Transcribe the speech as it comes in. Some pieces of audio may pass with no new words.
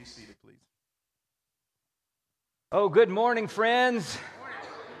Oh, good morning, friends.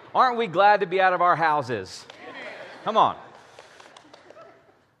 Aren't we glad to be out of our houses? Come on.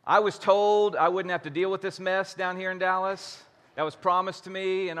 I was told I wouldn't have to deal with this mess down here in Dallas. That was promised to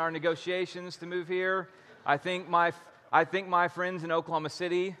me in our negotiations to move here. I think my friends in Oklahoma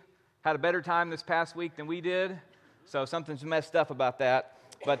City had a better time this past week than we did. So something's messed up about that.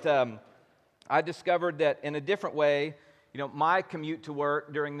 But I discovered that in a different way, my commute to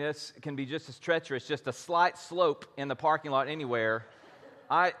work during this can be just as treacherous, just a slight slope in the parking lot anywhere.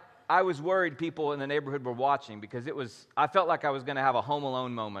 I was worried people in the neighborhood were watching because I felt like I was going to have a Home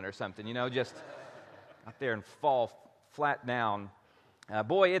Alone moment or something, just out there and fall flat down.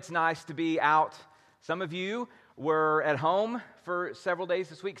 Boy, it's nice to be out. Some of you were at home for several days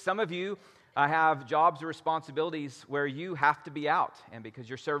this week. Some of you have jobs or responsibilities where you have to be out, and because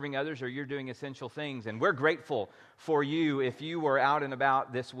you're serving others or you're doing essential things. And we're grateful for you if you were out and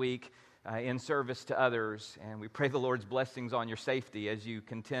about this week in service to others, and we pray the Lord's blessings on your safety as you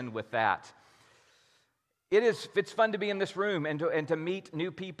contend with that. It's fun to be in this room and to meet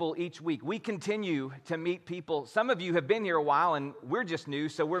new people each week. We continue to meet people. Some of you have been here a while, and we're just new,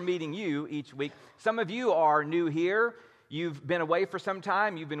 so we're meeting you each week. Some of you are new here. You've been away for some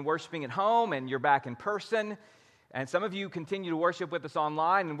time. You've been worshiping at home, and you're back in person. And some of you continue to worship with us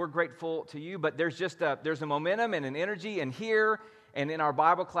online, and we're grateful to you. But there's a momentum and an energy in here and in our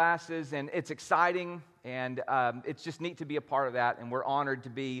Bible classes, and it's exciting, and it's just neat to be a part of that. And we're honored to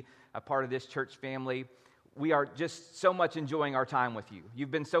be a part of this church family. We are just so much enjoying our time with you.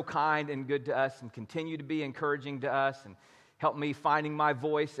 You've been so kind and good to us, and continue to be encouraging to us, and help me finding my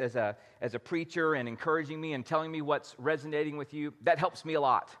voice as a preacher and encouraging me and telling me what's resonating with you. That helps me a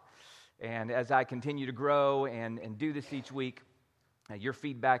lot. And as I continue to grow and do this each week, your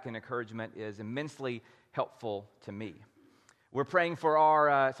feedback and encouragement is immensely helpful to me. We're praying for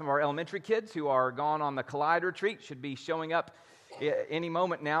some of our elementary kids who are gone on the Collide retreat, should be showing up any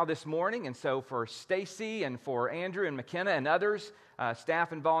moment now this morning. And so for Stacy and for Andrew and McKenna and others,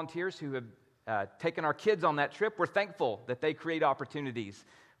 staff and volunteers who have taken our kids on that trip, we're thankful that they create opportunities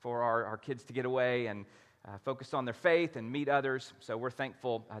for our kids to get away and focus on their faith and meet others. So we're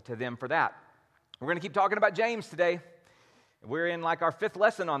thankful to them for that. We're going to keep talking about James today. We're in like our fifth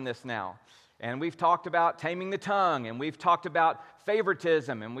lesson on this now. And we've talked about taming the tongue, and we've talked about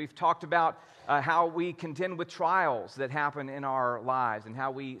favoritism, and we've talked about how we contend with trials that happen in our lives and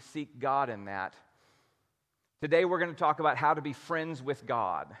how we seek God in that. Today we're going to talk about how to be friends with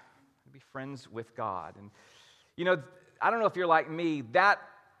God. Be friends with God. And I don't know if you're like me, that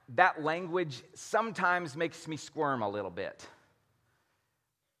language sometimes makes me squirm a little bit.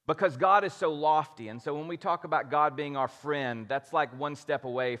 Because God is so lofty, and so when we talk about God being our friend, that's like one step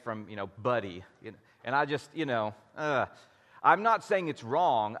away from, buddy. And I just, I'm not saying it's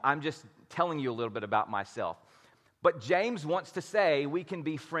wrong, I'm just telling you a little bit about myself. But James wants to say we can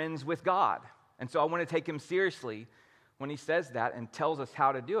be friends with God. And so I want to take him seriously when he says that and tells us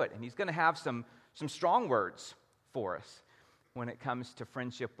how to do it. And he's going to have some strong words for us when it comes to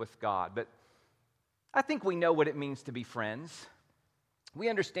friendship with God. But I think we know what it means to be friends. We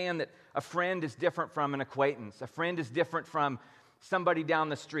understand that a friend is different from an acquaintance. A friend is different from somebody down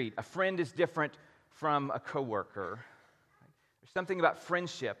the street. A friend is different from a coworker. There's something about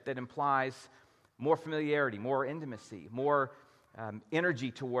friendship that implies more familiarity, more intimacy, more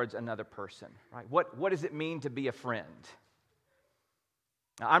energy towards another person, right? What does it mean to be a friend?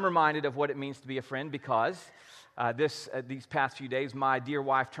 Now, I'm reminded of what it means to be a friend because these past few days, my dear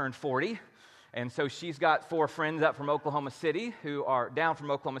wife turned 40, and so she's got 4 friends up from Oklahoma City who are down from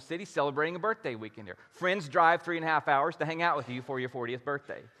Oklahoma City celebrating a birthday weekend here. Friends drive 3.5 hours to hang out with you for your 40th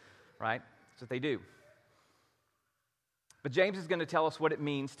birthday, right? That's what they do. But James is going to tell us what it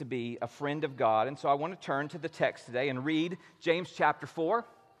means to be a friend of God. And so I want to turn to the text today and read James chapter 4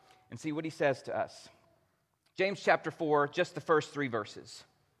 and see what he says to us. James chapter 4, just the first 3 verses.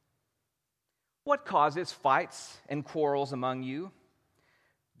 What causes fights and quarrels among you?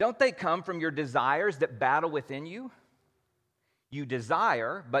 Don't they come from your desires that battle within you? You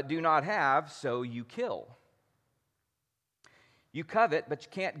desire, but do not have, so you kill. You covet, but you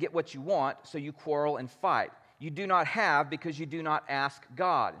can't get what you want, so you quarrel and fight. You do not have because you do not ask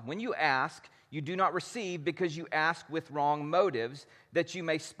God. When you ask, you do not receive because you ask with wrong motives, that you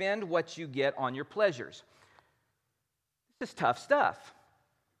may spend what you get on your pleasures. This is tough stuff.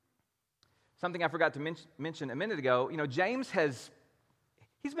 Something I forgot to mention a minute ago. James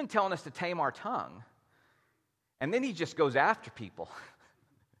he's been telling us to tame our tongue. And then he just goes after people.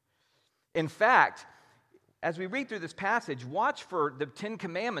 In fact, as we read through this passage, watch for the 10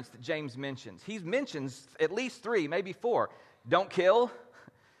 commandments that James mentions. He mentions at least 3, maybe 4. Don't kill,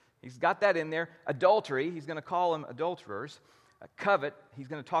 He's got that in there. Adultery, he's going to call them adulterers. Covet, he's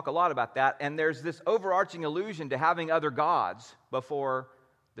going to talk a lot about that. And there's this overarching allusion to having other gods before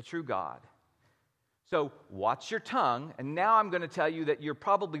the true God. So watch your tongue. And now I'm going to tell you that you're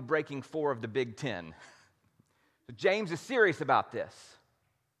probably breaking 4 of the big 10. So James is serious about this.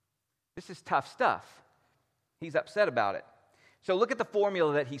 This is tough stuff. He's upset about it. So look at the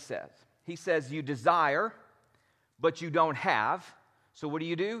formula that he says. He says you desire, but you don't have. So what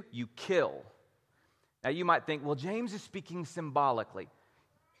do? You kill. Now you might think, well, James is speaking symbolically.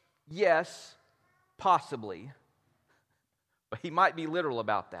 Yes, possibly. But he might be literal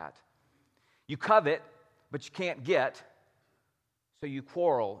about that. You covet, but you can't get, so you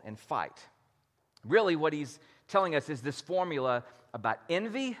quarrel and fight. Really what he's telling us is this formula about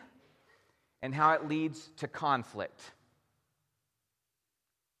envy and how it leads to conflict.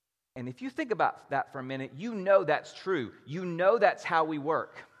 And if you think about that for a minute, you know that's true. You know that's how we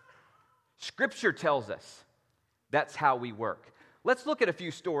work. Scripture tells us that's how we work. Let's look at a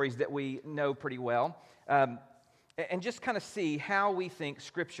few stories that we know pretty well and just kind of see how we think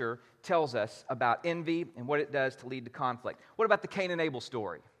Scripture tells us about envy and what it does to lead to conflict. What about the Cain and Abel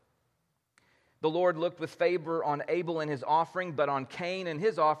story? The Lord looked with favor on Abel and his offering, but on Cain and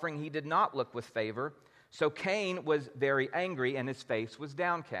his offering he did not look with favor. So Cain was very angry and his face was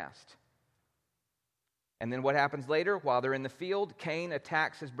downcast. And then what happens later? While they're in the field, Cain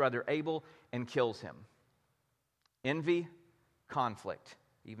attacks his brother Abel and kills him. Envy, conflict,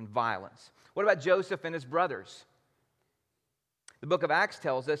 even violence. What about Joseph and his brothers? The book of Acts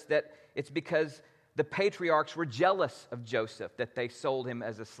tells us that it's because the patriarchs were jealous of Joseph that they sold him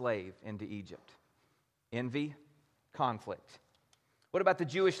as a slave into Egypt. Envy, conflict. What about the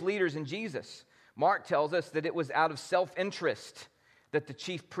Jewish leaders and Jesus? Mark tells us that it was out of self-interest that the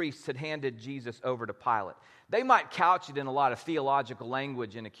chief priests had handed Jesus over to Pilate. They might couch it in a lot of theological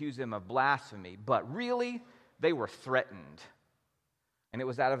language and accuse him of blasphemy, but really, they were threatened. And it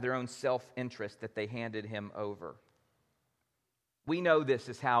was out of their own self-interest that they handed him over. We know this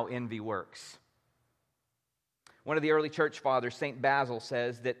is how envy works. One of the early church fathers, St. Basil,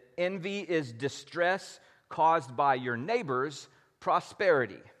 says that envy is distress caused by your neighbor's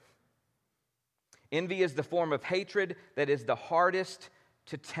prosperity. Envy is the form of hatred that is the hardest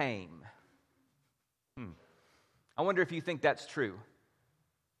to tame. I wonder if you think that's true.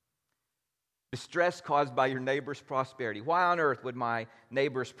 Distress caused by your neighbor's prosperity. Why on earth would my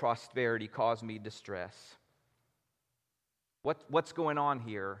neighbor's prosperity cause me distress? What's going on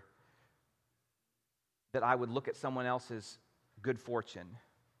here that I would look at someone else's good fortune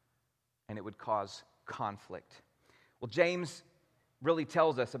and it would cause conflict? Well, James really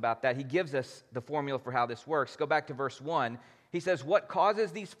tells us about that. He gives us the formula for how this works. Go back to verse 1. He says, what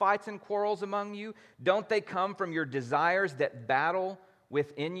causes these fights and quarrels among you? Don't they come from your desires that battle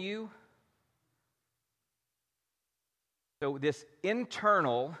within you? So this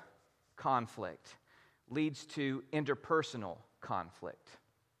internal conflict leads to interpersonal conflict.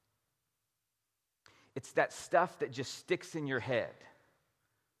 It's that stuff that just sticks in your head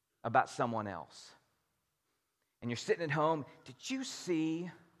about someone else. And you're sitting at home, did you see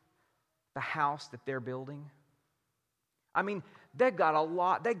the house that they're building? I mean, they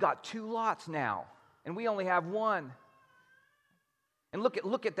got 2 lots now, and we only have 1. And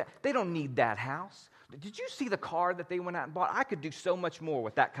look at that. They don't need that house. Did you see the car that they went out and bought? I could do so much more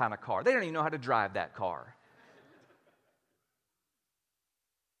with that kind of car. They don't even know how to drive that car.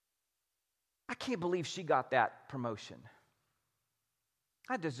 I can't believe she got that promotion.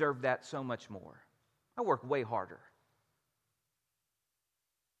 I deserve that so much more. I work way harder.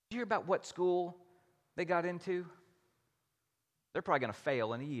 Did you hear about what school they got into? They're probably going to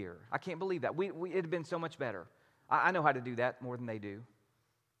fail in a year. I can't believe that. It had been so much better. I know how to do that more than they do.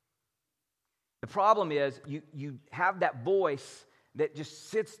 The problem is you have that voice that just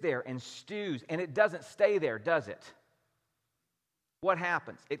sits there and stews, and it doesn't stay there, does it? What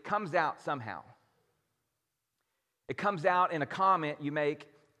happens? It comes out somehow. It comes out in a comment you make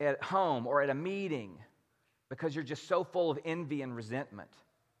at home or at a meeting because you're just so full of envy and resentment.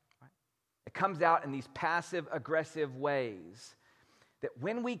 Right? It comes out in these passive-aggressive ways that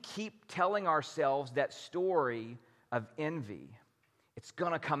when we keep telling ourselves that story of envy, it's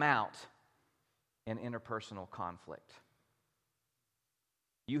going to come out in interpersonal conflict.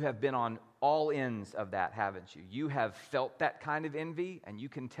 You have been on all ends of that, haven't you? You have felt that kind of envy, and you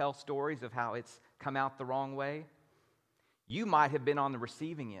can tell stories of how it's come out the wrong way. You might have been on the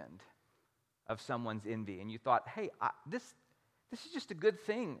receiving end of someone's envy, and you thought, hey, this is just a good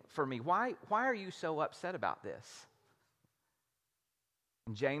thing for me. Why are you so upset about this?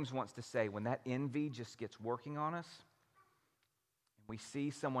 And James wants to say, when that envy just gets working on us, we see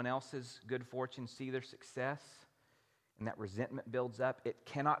someone else's good fortune, see their success, and that resentment builds up, it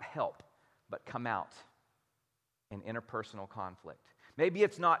cannot help but come out in interpersonal conflict. Maybe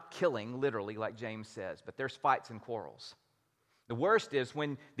it's not killing, literally, like James says, but there's fights and quarrels. The worst is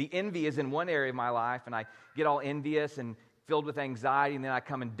when the envy is in one area of my life and I get all envious and filled with anxiety, and then I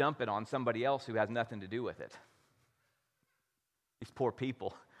come and dump it on somebody else who has nothing to do with it. These poor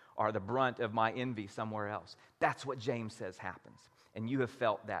people are the brunt of my envy somewhere else. That's what James says happens. And you have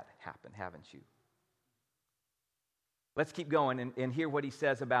felt that happen, haven't you? Let's keep going and hear what he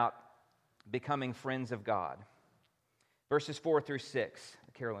says about becoming friends of God. Verses 4 through 6,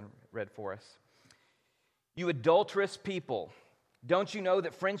 Carolyn read for us. You adulterous people, don't you know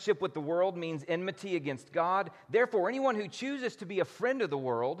that friendship with the world means enmity against God? Therefore, anyone who chooses to be a friend of the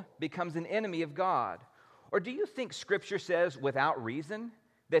world becomes an enemy of God. Or do you think Scripture says without reason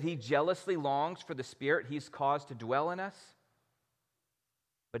that he jealously longs for the Spirit he's caused to dwell in us?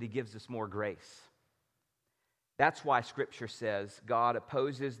 But he gives us more grace. That's why Scripture says God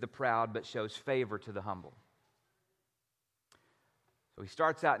opposes the proud but shows favor to the humble. So he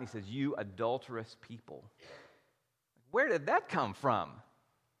starts out and he says, you adulterous people. Where did that come from?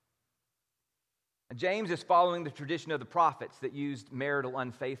 And James is following the tradition of the prophets that used marital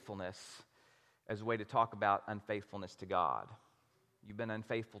unfaithfulness as a way to talk about unfaithfulness to God. You've been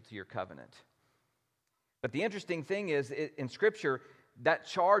unfaithful to your covenant. But the interesting thing is, in Scripture, that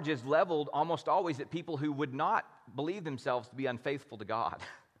charge is leveled almost always at people who would not believe themselves to be unfaithful to God.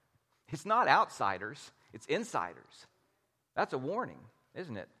 It's not outsiders, it's insiders. That's a warning,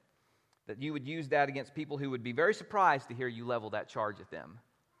 isn't it? That you would use that against people who would be very surprised to hear you level that charge at them.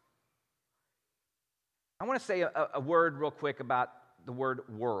 I want to say a word real quick about the word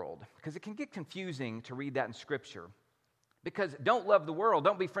world, because it can get confusing to read that in Scripture. Because don't love the world,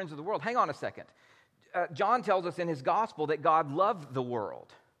 don't be friends with the world. Hang on a second. John tells us in his gospel that God loved the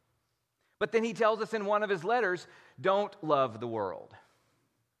world. But then he tells us in one of his letters, don't love the world.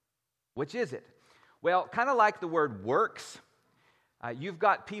 Which is it? Well, kind of like the word works, you've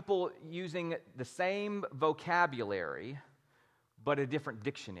got people using the same vocabulary, but a different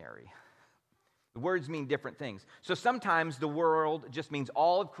dictionary. The words mean different things. So sometimes the world just means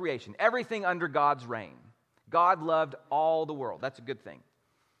all of creation, everything under God's reign. God loved all the world. That's a good thing.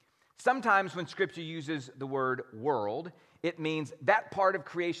 Sometimes when Scripture uses the word world, it means that part of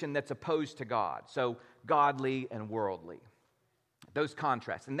creation that's opposed to God. So godly and worldly. Those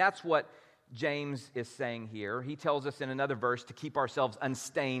contrasts. And that's what James is saying here. He tells us in another verse to keep ourselves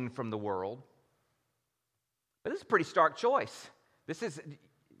unstained from the world. But this is a pretty stark choice.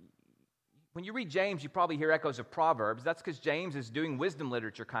 When you read James, you probably hear echoes of Proverbs. That's because James is doing wisdom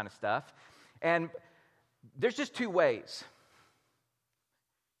literature kind of stuff. And there's just two ways.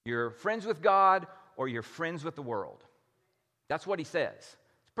 You're friends with God or you're friends with the world. That's what he says.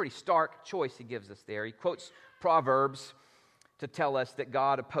 It's a pretty stark choice he gives us there. He quotes Proverbs to tell us that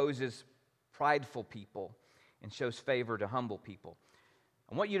God opposes prideful people and shows favor to humble people.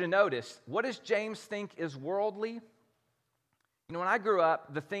 I want you to notice, what does James think is worldly? You know, when I grew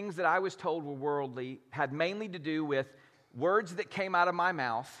up, the things that I was told were worldly had mainly to do with words that came out of my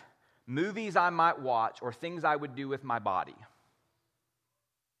mouth, movies I might watch, or things I would do with my body.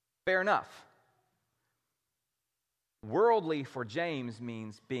 Fair enough. Worldly for James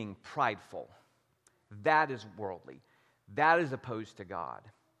means being prideful. That is worldly. That is opposed to God.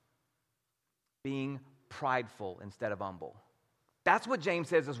 Being prideful instead of humble. That's what James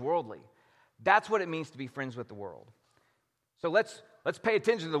says is worldly. That's what it means to be friends with the world. So let's pay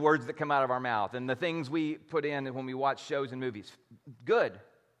attention to the words that come out of our mouth and the things we put in when we watch shows and movies. Good.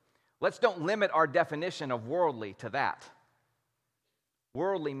 Let's don't limit our definition of worldly to that.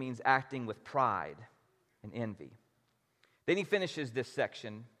 Worldly means acting with pride and envy. Then he finishes this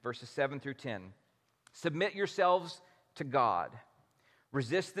section, verses 7 through 10. Submit yourselves to God.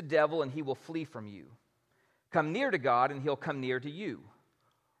 Resist the devil and he will flee from you. Come near to God and he'll come near to you.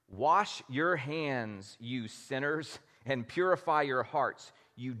 Wash your hands, you sinners, and purify your hearts,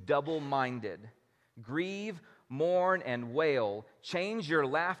 you double-minded. Grieve, mourn, and wail. Change your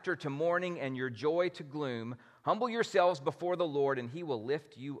laughter to mourning and your joy to gloom. Humble yourselves before the Lord, and he will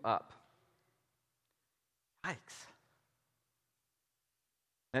lift you up. Yikes.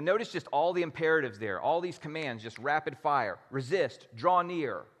 Now notice just all the imperatives there, all these commands, just rapid fire. Resist, draw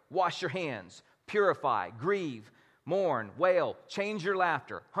near, wash your hands, purify, grieve, mourn, wail, change your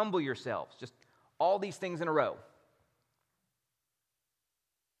laughter, humble yourselves. Just all these things in a row.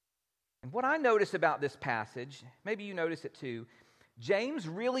 And what I notice about this passage, maybe you notice it too, James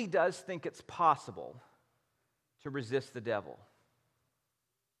really does think it's possible to resist the devil.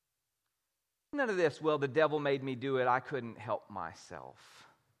 None of this, well, the devil made me do it. I couldn't help myself.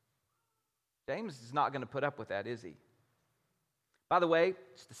 James is not going to put up with that, is he? By the way,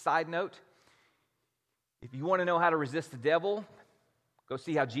 just a side note, if you want to know how to resist the devil, go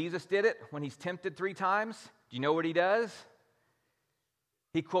see how Jesus did it when he's tempted 3 times. Do you know what he does?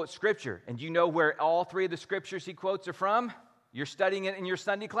 He quotes Scripture. And do you know where all 3 of the Scriptures he quotes are from? You're studying it in your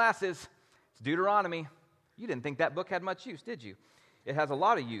Sunday classes. It's Deuteronomy. You didn't think that book had much use, did you? It has a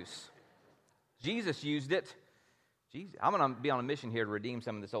lot of use. Jesus used it. I'm going to be on a mission here to redeem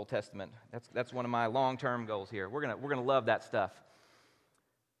some of this Old Testament. That's one of my long-term goals here. We're going to love that stuff.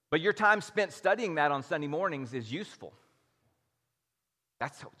 But your time spent studying that on Sunday mornings is useful.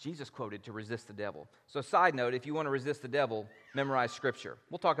 That's what Jesus quoted to resist the devil. So side note, if you want to resist the devil, memorize Scripture.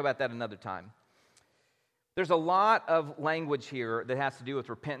 We'll talk about that another time. There's a lot of language here that has to do with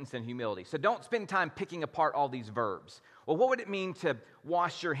repentance and humility. So don't spend time picking apart all these verbs. Well, what would it mean to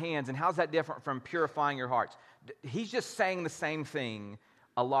wash your hands, and how's that different from purifying your hearts? He's just saying the same thing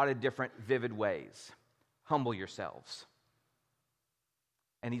a lot of different vivid ways. Humble yourselves.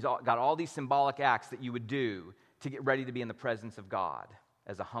 And he's got all these symbolic acts that you would do to get ready to be in the presence of God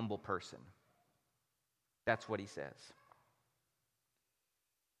as a humble person. That's what he says.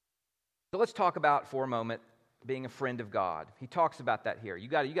 So let's talk about, for a moment, being a friend of God. He talks about that here. You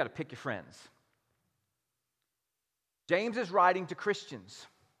got to pick your friends. James is writing to Christians.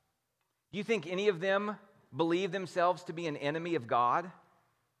 Do you think any of them believe themselves to be an enemy of God?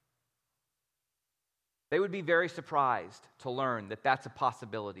 They would be very surprised to learn that that's a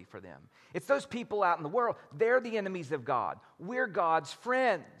possibility for them. It's those people out in the world. They're the enemies of God. We're God's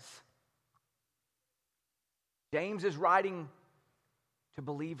friends. James is writing to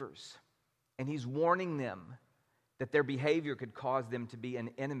believers, and he's warning them that their behavior could cause them to be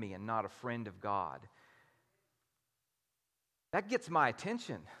an enemy and not a friend of God. That gets my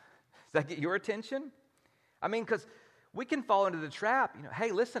attention. Does that get your attention? I mean, because we can fall into the trap.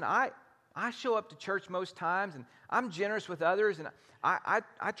 Hey, listen, I show up to church most times, and I'm generous with others, and I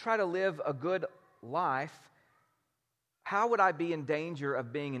try to live a good life. How would I be in danger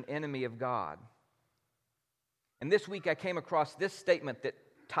of being an enemy of God? And this week I came across this statement that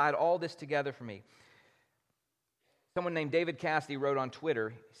tied all this together for me. Someone named David Cassidy wrote on Twitter,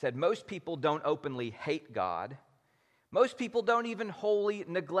 he said, "Most people don't openly hate God. Most people don't even wholly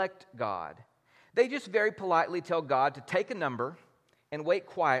neglect God. They just very politely tell God to take a number and wait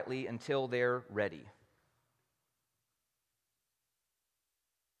quietly until they're ready."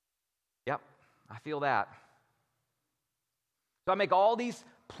 Yep, I feel that. So I make all these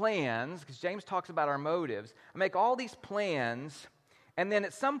plans, because James talks about our motives. I make all these plans, and then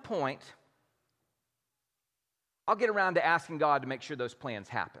at some point, I'll get around to asking God to make sure those plans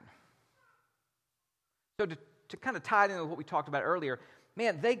happen. So to kind of tie it into what we talked about earlier,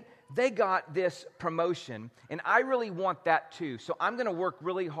 man, they got this promotion, and I really want that too. So I'm going to work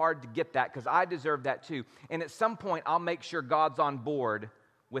really hard to get that because I deserve that too. And at some point, I'll make sure God's on board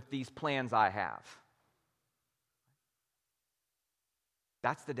with these plans I have.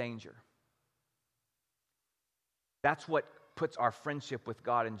 That's the danger. That's what puts our friendship with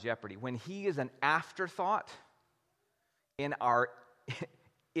God in jeopardy. When He is an afterthought in our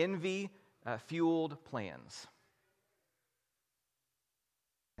envy-fueled plans.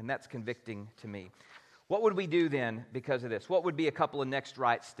 And that's convicting to me. What would we do then because of this? What would be a couple of next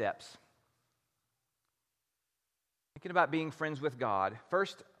right steps? Thinking about being friends with God.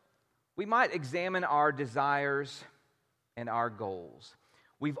 First, we might examine our desires and our goals.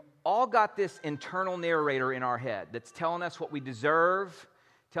 We've all got this internal narrator in our head that's telling us what we deserve,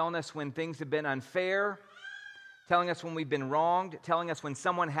 telling us when things have been unfair, telling us when we've been wronged, telling us when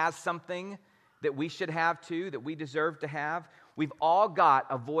someone has something that we should have too, that we deserve to have. We've all got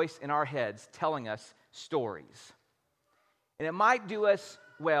a voice in our heads telling us stories. And it might do us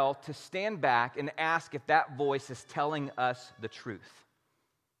well to stand back and ask if that voice is telling us the truth.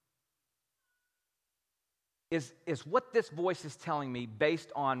 Is what this voice is telling me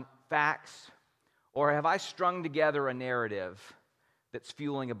based on facts, or have I strung together a narrative that's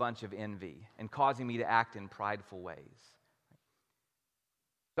fueling a bunch of envy and causing me to act in prideful ways?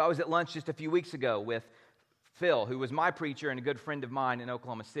 So I was at lunch just a few weeks ago with Phil, who was my preacher and a good friend of mine in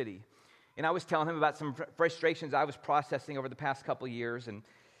Oklahoma City. And I was telling him about some frustrations I was processing over the past couple of years. And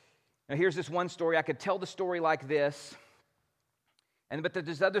here's this one story. I could tell the story like this. But there's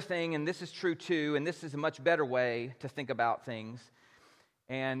this other thing, and this is true too, and this is a much better way to think about things.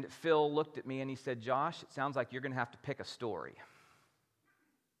 And Phil looked at me and he said, "Josh, it sounds like you're going to have to pick a story."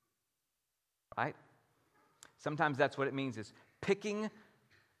 Right? Sometimes that's what it means, is picking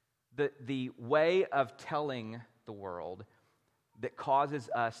the way of telling the world that causes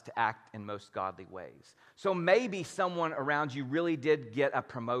us to act in most godly ways. So maybe someone around you really did get a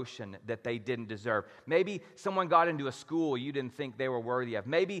promotion that they didn't deserve. Maybe someone got into a school you didn't think they were worthy of.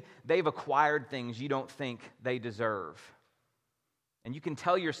 Maybe they've acquired things you don't think they deserve. And you can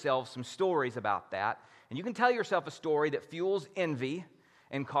tell yourself some stories about that. And you can tell yourself a story that fuels envy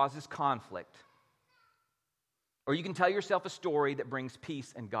and causes conflict. Or you can tell yourself a story that brings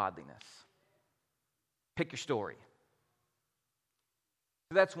peace and godliness. Pick your story.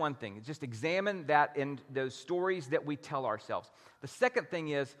 So that's one thing. Just examine that in those stories that we tell ourselves. The second thing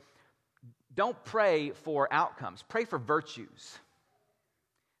is, don't pray for outcomes. Pray for virtues.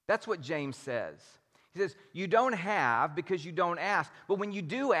 That's what James says. He says, you don't have because you don't ask. But when you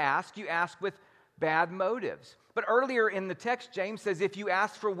do ask, you ask with bad motives. But earlier in the text, James says, if you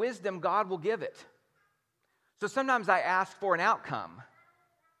ask for wisdom, God will give it. So sometimes I ask for an outcome.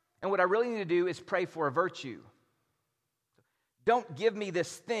 And what I really need to do is pray for a virtue. Don't give me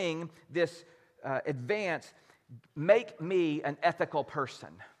this thing, this advance. Make me an ethical person.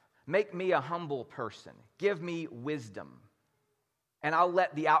 Make me a humble person. Give me wisdom. And I'll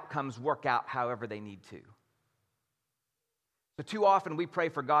let the outcomes work out however they need to. So too often we pray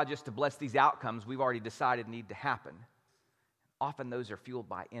for God just to bless these outcomes we've already decided need to happen. Often those are fueled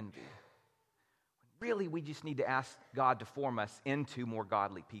by envy. Really, we just need to ask God to form us into more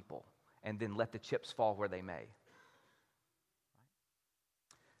godly people and then let the chips fall where they may.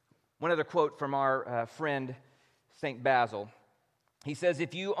 One other quote from our friend St. Basil. He says,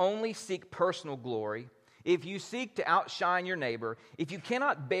 if you only seek personal glory, if you seek to outshine your neighbor, if you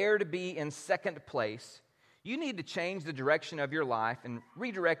cannot bear to be in second place, you need to change the direction of your life and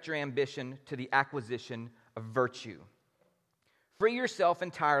redirect your ambition to the acquisition of virtue. Free yourself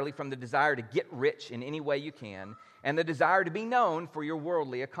entirely from the desire to get rich in any way you can and the desire to be known for your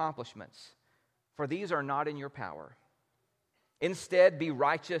worldly accomplishments, for these are not in your power. Instead, be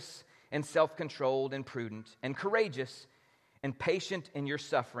righteous and self-controlled and prudent and courageous and patient in your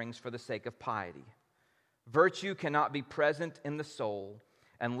sufferings for the sake of piety. Virtue cannot be present in the soul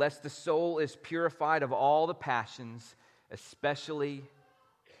unless the soul is purified of all the passions, especially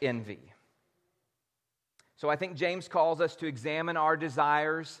envy. So I think James calls us to examine our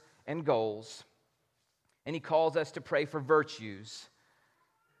desires and goals, and he calls us to pray for virtues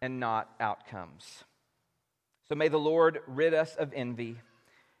and not outcomes. So may the Lord rid us of envy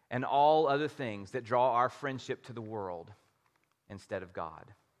and all other things that draw our friendship to the world instead of God.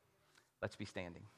 Let's be standing.